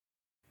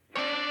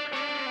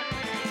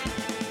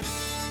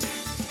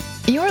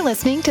You're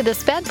listening to the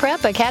Sped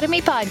Prep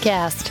Academy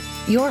podcast.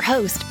 Your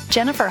host,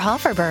 Jennifer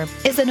Hofferberg,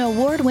 is an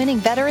award-winning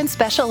veteran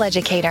special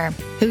educator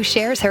who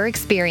shares her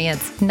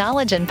experience,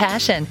 knowledge, and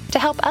passion to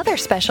help other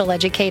special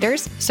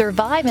educators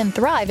survive and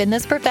thrive in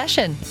this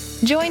profession.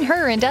 Join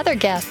her and other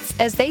guests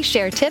as they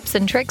share tips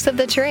and tricks of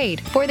the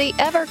trade for the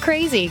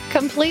ever-crazy,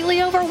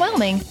 completely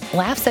overwhelming,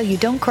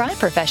 laugh-so-you-don't-cry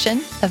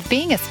profession of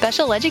being a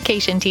special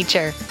education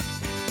teacher.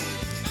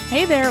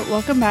 Hey there,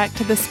 welcome back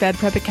to the Sped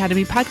Prep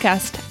Academy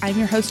podcast. I'm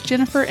your host,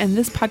 Jennifer, and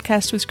this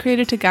podcast was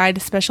created to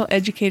guide special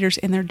educators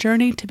in their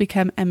journey to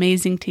become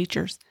amazing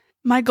teachers.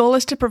 My goal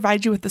is to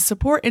provide you with the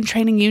support and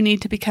training you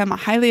need to become a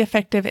highly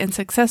effective and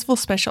successful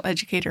special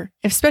educator.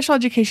 If special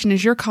education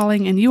is your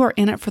calling and you are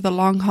in it for the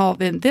long haul,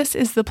 then this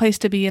is the place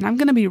to be, and I'm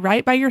going to be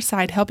right by your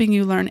side helping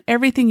you learn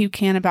everything you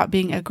can about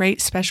being a great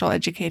special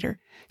educator.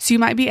 So you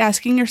might be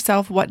asking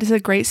yourself, what does a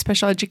great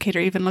special educator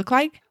even look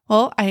like?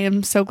 Well, I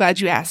am so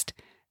glad you asked.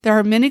 There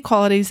are many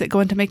qualities that go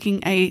into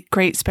making a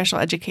great special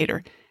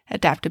educator: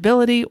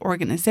 adaptability,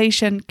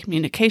 organization,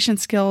 communication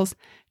skills,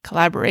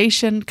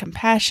 collaboration,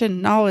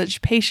 compassion,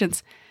 knowledge,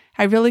 patience.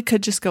 I really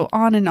could just go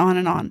on and on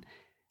and on.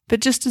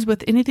 But just as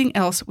with anything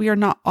else, we are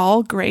not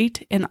all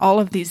great in all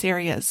of these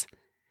areas.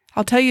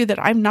 I'll tell you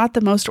that I'm not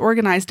the most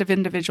organized of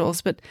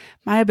individuals, but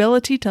my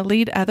ability to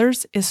lead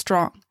others is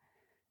strong.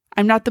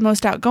 I'm not the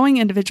most outgoing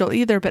individual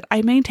either, but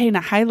I maintain a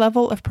high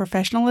level of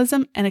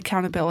professionalism and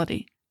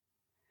accountability.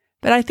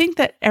 But I think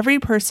that every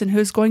person who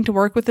is going to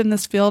work within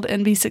this field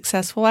and be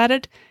successful at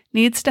it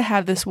needs to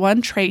have this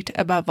one trait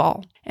above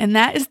all, and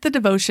that is the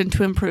devotion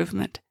to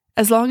improvement.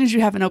 As long as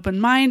you have an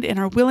open mind and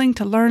are willing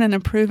to learn and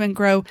improve and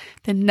grow,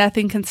 then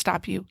nothing can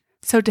stop you.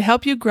 So to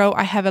help you grow,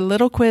 I have a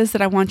little quiz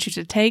that I want you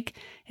to take.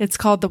 It's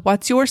called the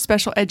What's Your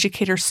Special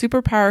Educator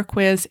Superpower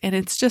Quiz, and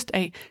it's just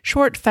a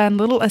short, fun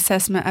little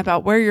assessment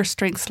about where your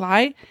strengths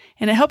lie,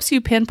 and it helps you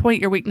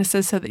pinpoint your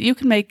weaknesses so that you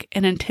can make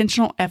an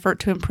intentional effort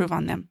to improve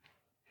on them.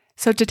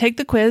 So to take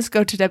the quiz,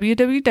 go to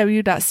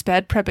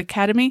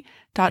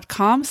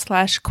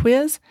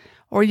www.spedprepacademy.com/quiz,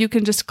 or you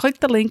can just click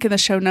the link in the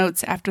show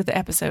notes after the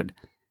episode.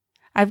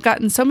 I've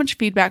gotten so much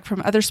feedback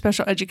from other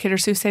special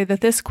educators who say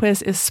that this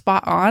quiz is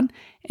spot on,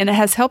 and it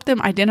has helped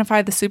them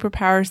identify the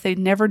superpowers they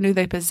never knew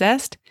they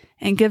possessed,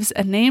 and gives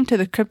a name to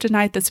the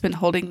kryptonite that's been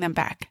holding them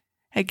back.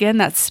 Again,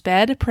 that's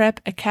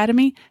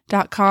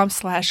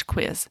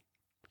spedprepacademy.com/quiz.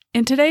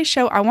 In today's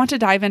show, I want to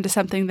dive into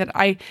something that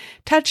I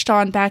touched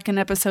on back in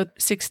episode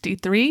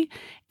 63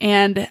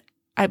 and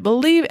I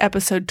believe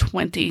episode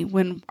 20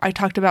 when I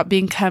talked about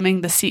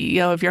becoming the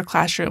CEO of your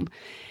classroom.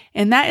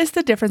 And that is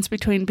the difference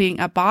between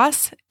being a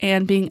boss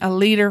and being a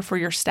leader for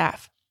your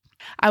staff.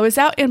 I was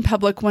out in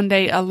public one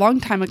day a long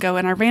time ago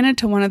and I ran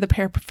into one of the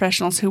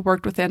paraprofessionals who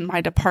worked within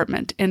my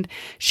department, and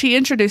she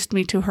introduced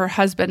me to her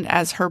husband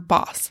as her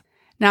boss.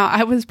 Now,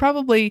 I was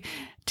probably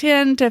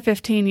 10 to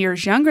 15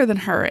 years younger than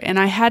her, and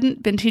I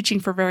hadn't been teaching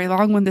for very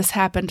long when this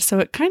happened, so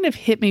it kind of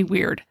hit me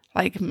weird.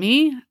 Like,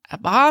 me? A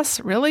boss?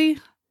 Really?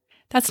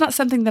 That's not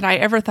something that I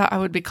ever thought I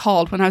would be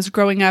called when I was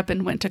growing up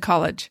and went to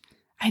college.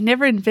 I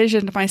never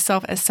envisioned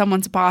myself as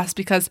someone's boss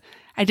because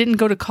I didn't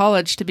go to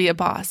college to be a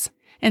boss.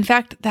 In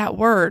fact, that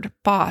word,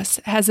 boss,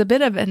 has a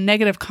bit of a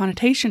negative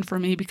connotation for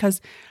me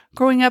because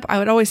growing up, I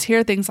would always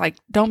hear things like,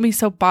 don't be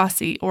so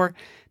bossy, or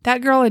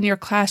that girl in your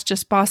class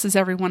just bosses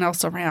everyone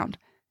else around.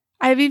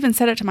 I have even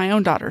said it to my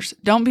own daughters,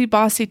 don't be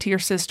bossy to your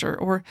sister,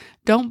 or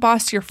don't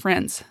boss your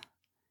friends.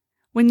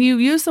 When you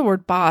use the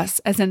word boss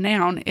as a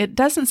noun, it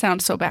doesn't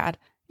sound so bad.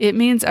 It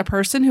means a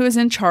person who is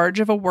in charge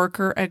of a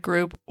worker, a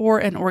group, or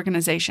an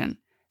organization.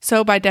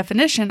 So by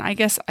definition, I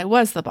guess I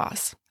was the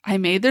boss. I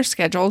made their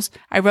schedules,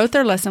 I wrote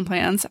their lesson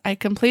plans, I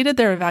completed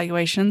their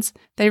evaluations,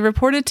 they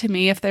reported to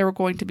me if they were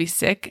going to be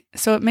sick,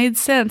 so it made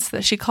sense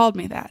that she called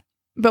me that.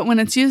 But when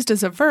it's used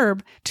as a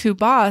verb, to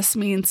boss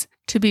means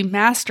to be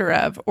master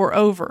of or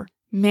over,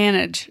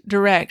 manage,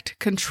 direct,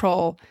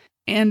 control,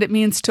 and it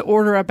means to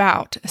order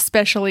about,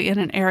 especially in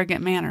an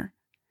arrogant manner.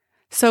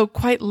 So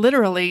quite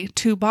literally,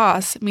 to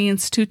boss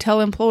means to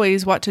tell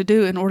employees what to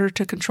do in order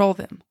to control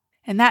them.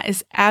 And that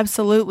is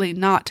absolutely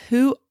not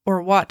who or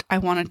what I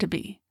wanted to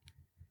be.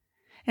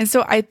 And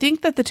so I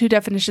think that the two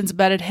definitions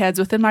butted heads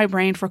within my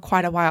brain for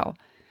quite a while.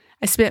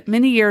 I spent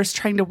many years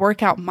trying to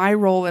work out my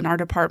role in our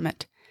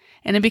department.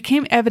 And it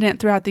became evident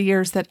throughout the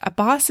years that a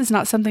boss is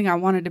not something I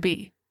wanted to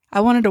be.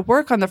 I wanted to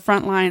work on the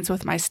front lines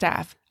with my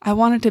staff. I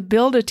wanted to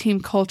build a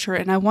team culture,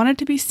 and I wanted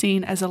to be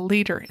seen as a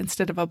leader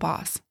instead of a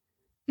boss.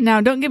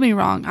 Now, don't get me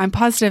wrong. I'm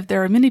positive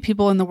there are many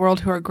people in the world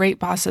who are great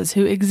bosses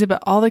who exhibit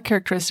all the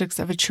characteristics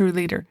of a true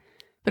leader.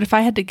 But if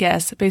I had to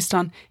guess, based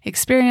on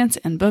experience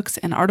and books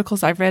and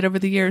articles I've read over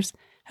the years,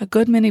 a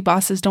good many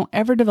bosses don't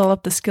ever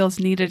develop the skills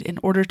needed in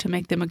order to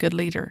make them a good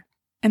leader.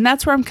 And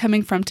that's where I'm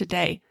coming from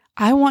today.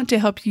 I want to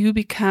help you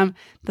become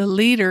the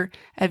leader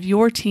of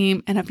your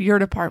team and of your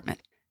department.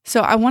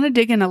 So I want to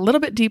dig in a little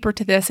bit deeper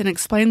to this and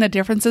explain the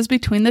differences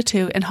between the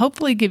two and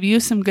hopefully give you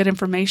some good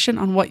information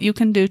on what you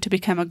can do to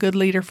become a good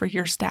leader for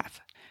your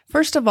staff.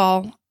 First of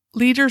all,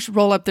 leaders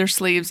roll up their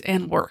sleeves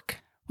and work.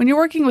 When you're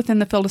working within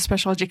the field of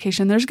special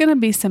education, there's going to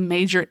be some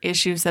major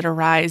issues that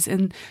arise,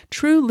 and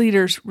true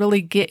leaders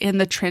really get in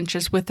the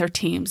trenches with their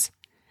teams.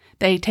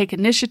 They take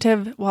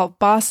initiative, while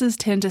bosses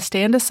tend to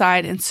stand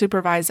aside and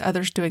supervise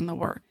others doing the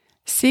work.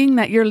 Seeing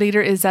that your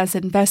leader is as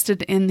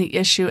invested in the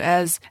issue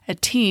as a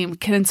team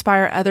can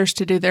inspire others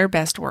to do their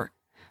best work.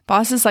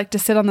 Bosses like to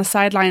sit on the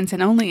sidelines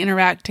and only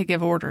interact to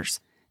give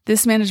orders.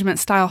 This management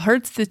style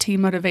hurts the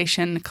team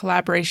motivation,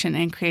 collaboration,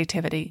 and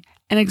creativity.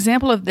 An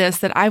example of this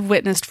that I've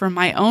witnessed from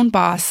my own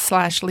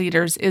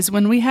boss/leaders is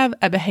when we have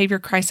a behavior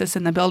crisis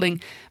in the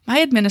building,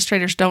 my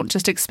administrators don't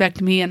just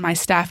expect me and my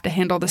staff to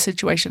handle the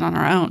situation on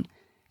our own.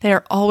 They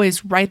are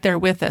always right there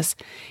with us,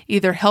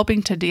 either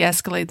helping to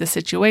de-escalate the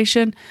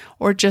situation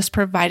or just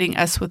providing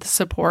us with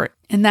support.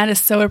 And that is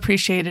so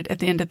appreciated at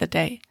the end of the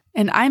day.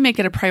 And I make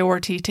it a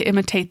priority to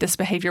imitate this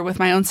behavior with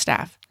my own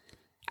staff.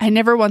 I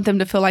never want them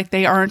to feel like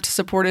they aren't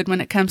supported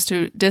when it comes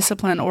to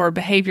discipline or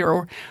behavior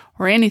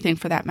or anything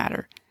for that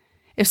matter.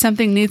 If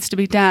something needs to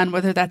be done,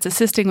 whether that's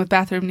assisting with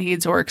bathroom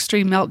needs or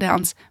extreme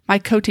meltdowns, my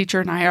co-teacher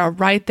and I are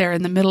right there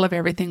in the middle of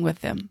everything with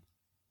them.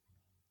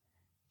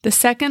 The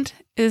second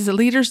is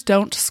leaders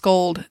don't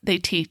scold, they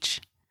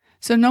teach.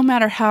 So no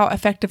matter how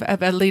effective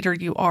of a leader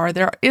you are,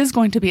 there is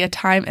going to be a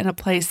time and a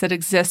place that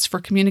exists for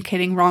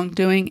communicating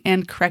wrongdoing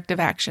and corrective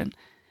action.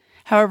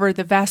 However,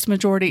 the vast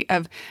majority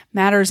of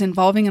matters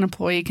involving an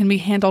employee can be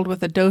handled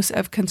with a dose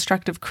of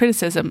constructive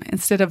criticism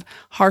instead of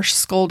harsh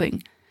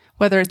scolding,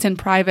 whether it's in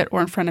private or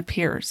in front of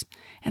peers.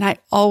 And I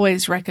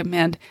always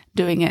recommend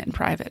doing it in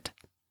private.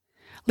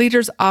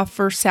 Leaders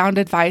offer sound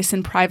advice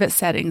in private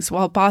settings,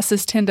 while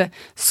bosses tend to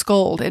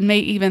scold and may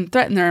even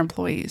threaten their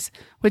employees,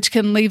 which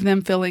can leave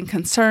them feeling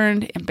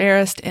concerned,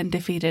 embarrassed, and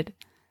defeated.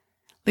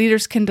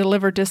 Leaders can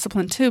deliver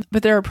discipline too,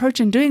 but their approach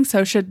in doing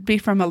so should be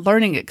from a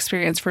learning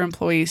experience for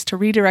employees to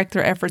redirect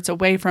their efforts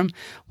away from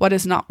what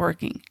is not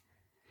working.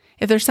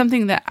 If there's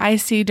something that I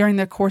see during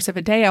the course of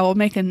a day, I will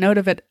make a note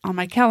of it on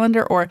my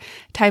calendar or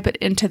type it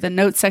into the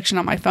notes section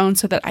on my phone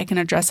so that I can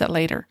address it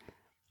later.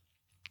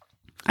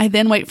 I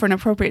then wait for an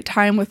appropriate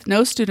time with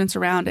no students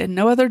around and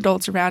no other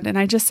adults around, and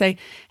I just say,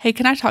 "Hey,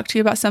 can I talk to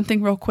you about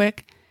something real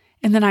quick?"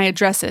 And then I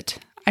address it.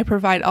 I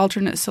provide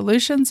alternate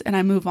solutions, and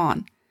I move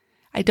on.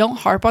 I don't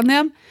harp on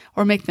them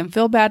or make them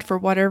feel bad for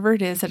whatever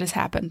it is that has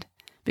happened.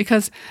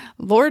 Because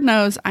Lord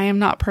knows I am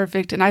not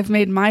perfect and I've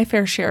made my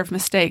fair share of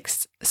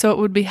mistakes, so it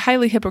would be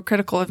highly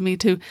hypocritical of me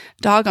to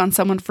dog on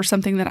someone for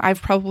something that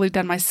I've probably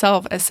done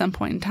myself at some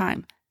point in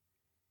time.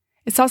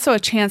 It's also a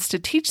chance to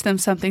teach them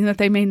something that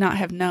they may not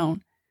have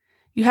known.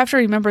 You have to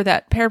remember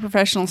that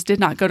paraprofessionals did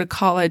not go to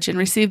college and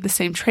receive the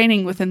same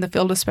training within the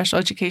field of special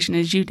education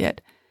as you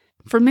did.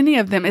 For many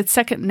of them, it's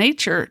second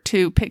nature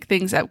to pick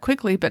things up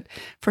quickly, but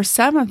for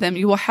some of them,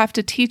 you will have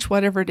to teach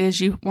whatever it is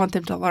you want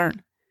them to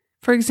learn.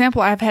 For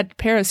example, I've had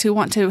parents who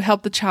want to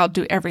help the child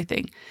do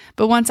everything,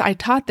 but once I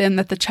taught them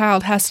that the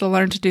child has to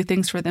learn to do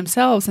things for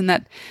themselves and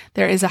that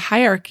there is a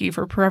hierarchy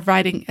for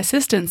providing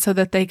assistance so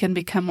that they can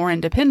become more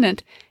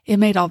independent, it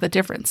made all the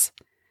difference.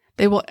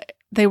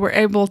 They were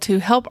able to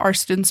help our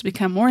students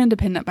become more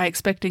independent by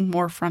expecting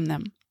more from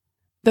them.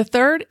 The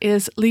third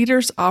is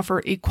leaders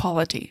offer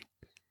equality.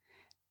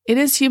 It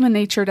is human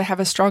nature to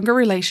have a stronger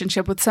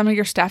relationship with some of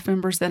your staff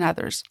members than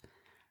others.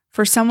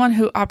 For someone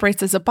who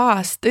operates as a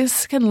boss,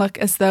 this can look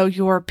as though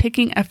you are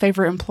picking a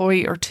favorite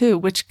employee or two,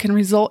 which can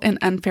result in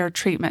unfair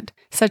treatment,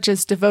 such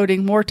as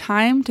devoting more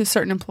time to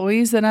certain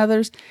employees than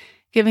others,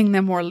 giving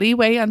them more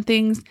leeway on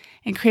things,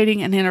 and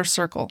creating an inner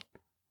circle.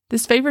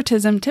 This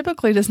favoritism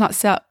typically does not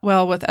sit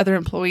well with other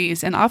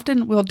employees and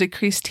often will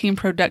decrease team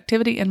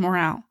productivity and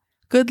morale.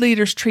 Good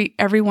leaders treat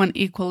everyone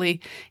equally,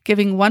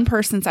 giving one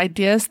person's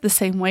ideas the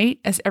same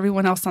weight as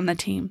everyone else on the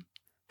team.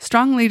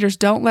 Strong leaders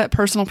don't let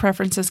personal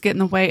preferences get in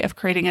the way of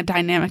creating a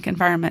dynamic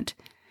environment.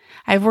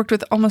 I've worked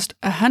with almost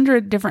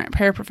 100 different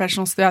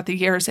paraprofessionals throughout the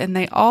years, and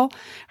they all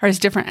are as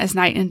different as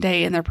night and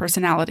day in their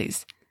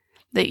personalities.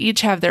 They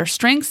each have their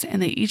strengths,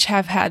 and they each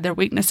have had their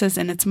weaknesses,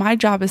 and it's my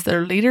job as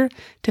their leader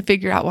to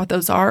figure out what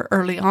those are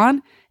early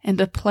on and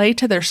to play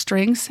to their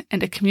strengths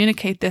and to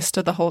communicate this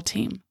to the whole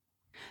team.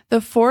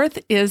 The fourth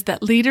is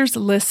that leaders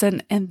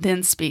listen and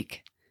then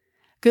speak.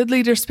 Good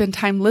leaders spend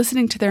time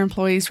listening to their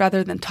employees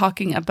rather than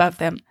talking above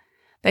them.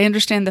 They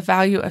understand the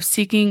value of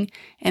seeking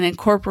and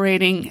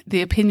incorporating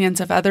the opinions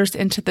of others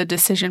into the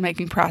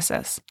decision-making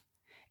process.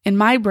 In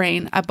my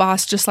brain, a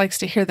boss just likes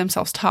to hear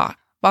themselves talk.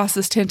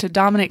 Bosses tend to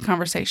dominate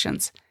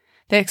conversations.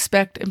 They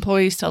expect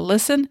employees to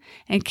listen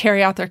and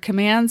carry out their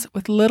commands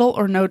with little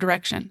or no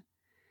direction.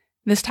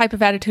 This type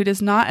of attitude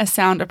is not a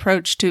sound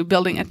approach to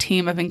building a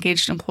team of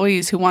engaged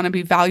employees who want to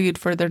be valued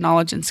for their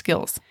knowledge and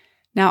skills.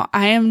 Now,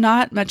 I am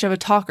not much of a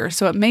talker,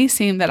 so it may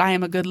seem that I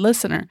am a good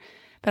listener,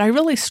 but I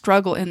really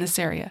struggle in this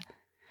area.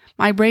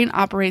 My brain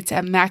operates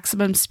at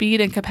maximum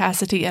speed and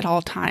capacity at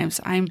all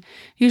times. I'm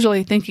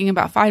usually thinking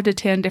about 5 to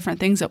 10 different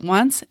things at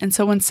once, and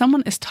so when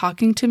someone is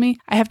talking to me,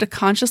 I have to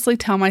consciously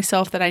tell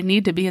myself that I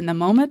need to be in the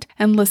moment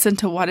and listen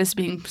to what is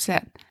being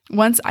said.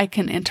 Once I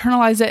can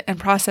internalize it and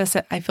process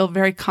it, I feel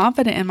very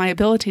confident in my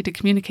ability to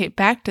communicate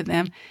back to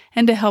them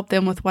and to help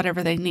them with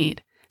whatever they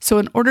need. So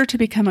in order to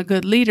become a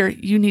good leader,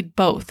 you need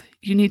both.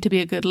 You need to be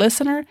a good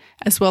listener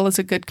as well as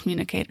a good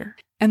communicator.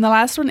 And the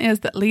last one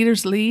is that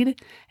leaders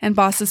lead and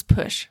bosses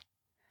push.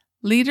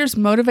 Leaders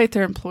motivate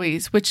their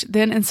employees, which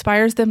then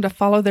inspires them to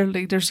follow their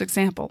leader's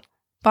example.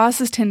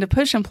 Bosses tend to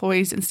push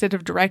employees instead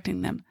of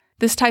directing them.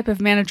 This type of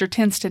manager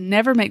tends to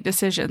never make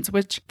decisions,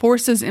 which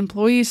forces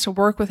employees to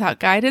work without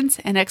guidance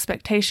and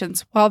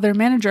expectations, while their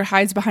manager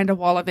hides behind a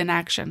wall of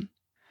inaction.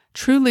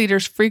 True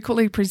leaders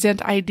frequently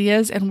present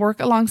ideas and work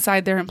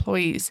alongside their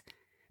employees.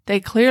 They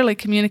clearly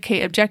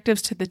communicate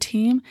objectives to the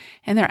team,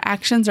 and their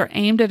actions are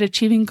aimed at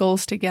achieving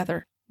goals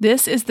together.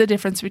 This is the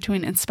difference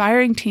between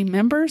inspiring team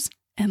members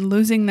and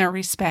losing their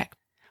respect.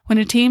 When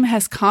a team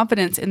has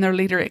confidence in their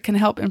leader, it can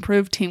help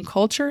improve team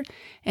culture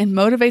and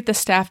motivate the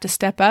staff to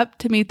step up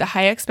to meet the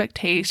high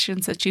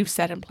expectations that you've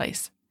set in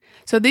place.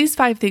 So these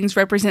 5 things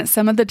represent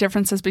some of the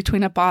differences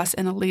between a boss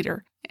and a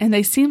leader. And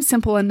they seem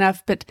simple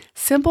enough, but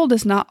simple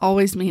does not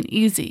always mean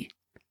easy.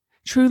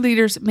 True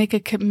leaders make a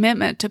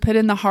commitment to put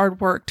in the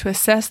hard work, to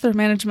assess their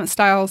management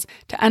styles,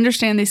 to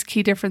understand these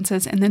key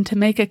differences, and then to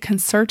make a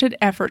concerted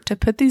effort to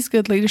put these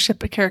good leadership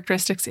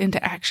characteristics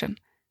into action.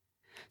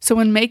 So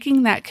when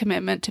making that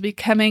commitment to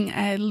becoming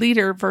a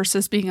leader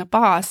versus being a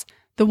boss,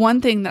 the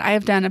one thing that I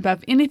have done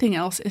above anything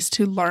else is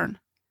to learn.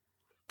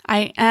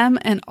 I am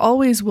and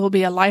always will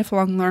be a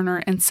lifelong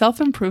learner, and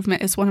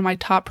self-improvement is one of my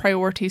top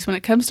priorities when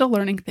it comes to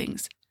learning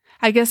things.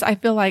 I guess I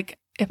feel like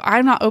if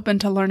I'm not open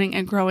to learning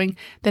and growing,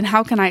 then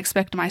how can I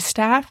expect my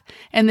staff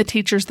and the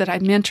teachers that I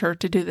mentor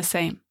to do the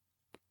same?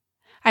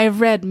 I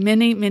have read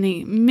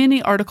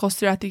many articles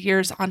throughout the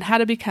years on how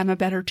to become a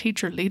better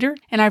teacher leader,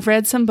 and I've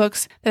read some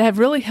books that have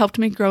really helped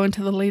me grow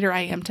into the leader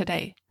I am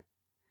today.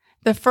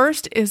 The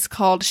first is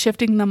called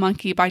Shifting the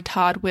Monkey by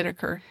Todd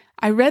Whitaker.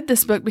 I read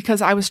this book because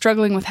I was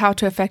struggling with how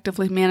to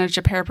effectively manage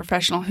a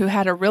paraprofessional who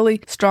had a really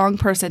strong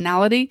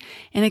personality,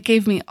 and it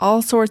gave me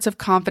all sorts of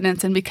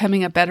confidence in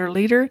becoming a better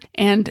leader,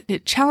 and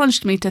it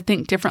challenged me to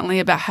think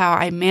differently about how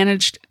I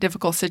managed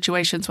difficult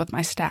situations with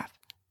my staff.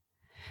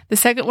 The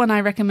second one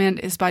I recommend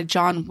is by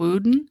John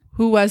Wooden,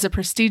 who was a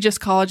prestigious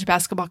college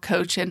basketball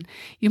coach, and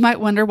you might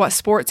wonder what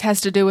sports has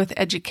to do with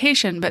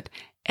education, but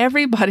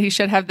everybody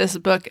should have this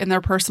book in their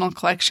personal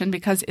collection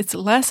because it's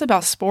less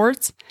about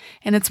sports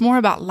and it's more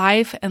about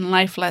life and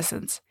life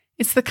lessons.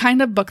 It's the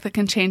kind of book that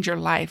can change your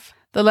life.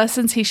 The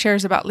lessons he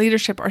shares about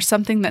leadership are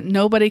something that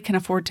nobody can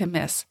afford to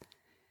miss.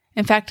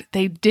 In fact,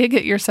 they dig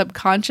at your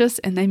subconscious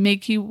and they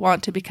make you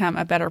want to become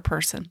a better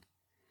person.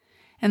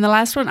 And the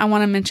last one I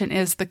want to mention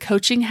is The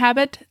Coaching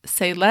Habit,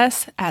 Say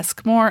Less,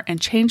 Ask More,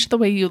 and Change the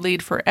Way You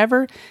Lead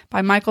Forever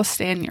by Michael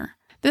Stanier.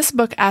 This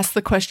book asks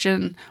the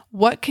question,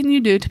 what can you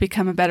do to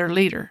become a better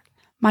leader?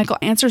 Michael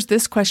answers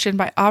this question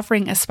by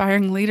offering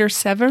aspiring leaders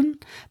 7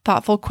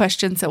 thoughtful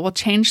questions that will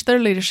change their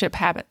leadership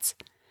habits.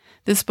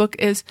 This book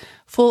is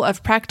full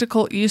of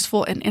practical,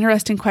 useful, and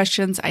interesting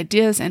questions,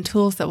 ideas, and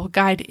tools that will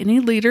guide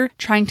any leader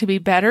trying to be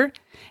better,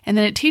 and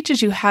then it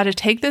teaches you how to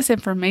take this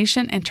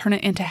information and turn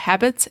it into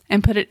habits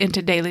and put it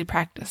into daily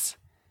practice.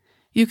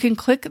 You can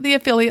click the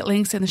affiliate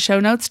links in the show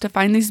notes to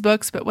find these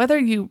books, but whether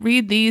you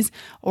read these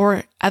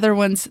or other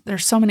ones,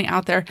 there's so many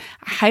out there,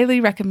 I highly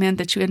recommend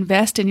that you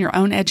invest in your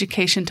own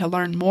education to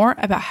learn more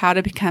about how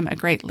to become a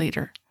great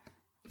leader.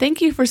 Thank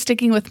you for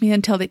sticking with me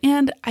until the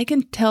end. I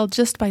can tell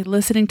just by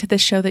listening to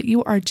this show that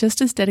you are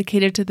just as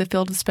dedicated to the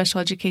field of special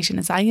education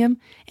as I am,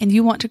 and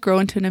you want to grow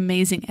into an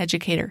amazing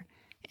educator.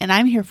 And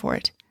I'm here for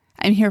it.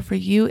 I'm here for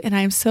you, and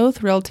I am so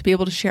thrilled to be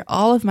able to share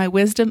all of my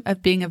wisdom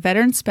of being a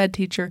veteran SPED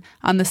teacher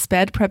on the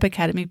SPED Prep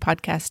Academy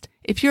podcast.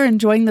 If you're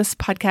enjoying this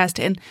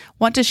podcast and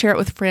want to share it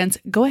with friends,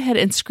 go ahead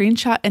and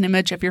screenshot an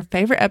image of your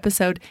favorite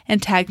episode and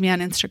tag me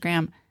on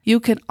Instagram. You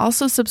can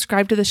also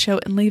subscribe to the show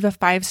and leave a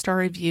 5-star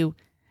review.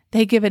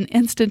 They give an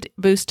instant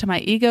boost to my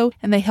ego,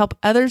 and they help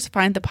others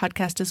find the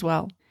podcast as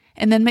well.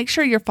 And then make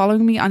sure you're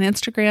following me on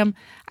Instagram.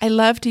 I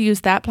love to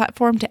use that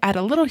platform to add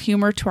a little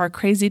humor to our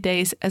crazy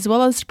days, as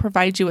well as to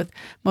provide you with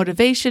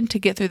motivation to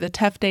get through the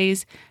tough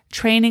days,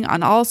 training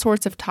on all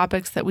sorts of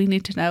topics that we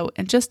need to know,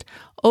 and just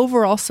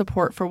overall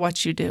support for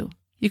what you do.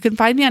 You can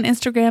find me on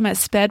Instagram at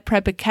SPED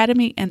Prep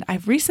Academy, and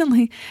I've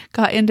recently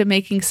got into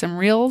making some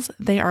reels.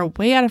 They are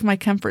way out of my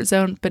comfort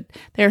zone, but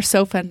they are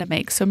so fun to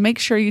make, so make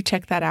sure you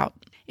check that out.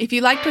 If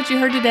you liked what you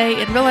heard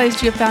today and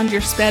realized you have found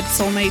your SPED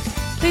soulmate,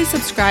 please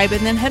subscribe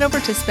and then head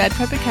over to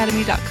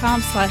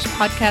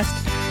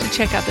spedprepacademy.com/podcast to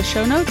check out the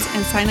show notes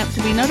and sign up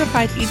to be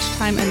notified each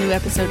time a new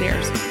episode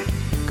airs.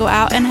 Go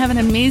out and have an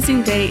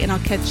amazing day, and I'll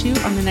catch you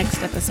on the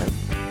next episode.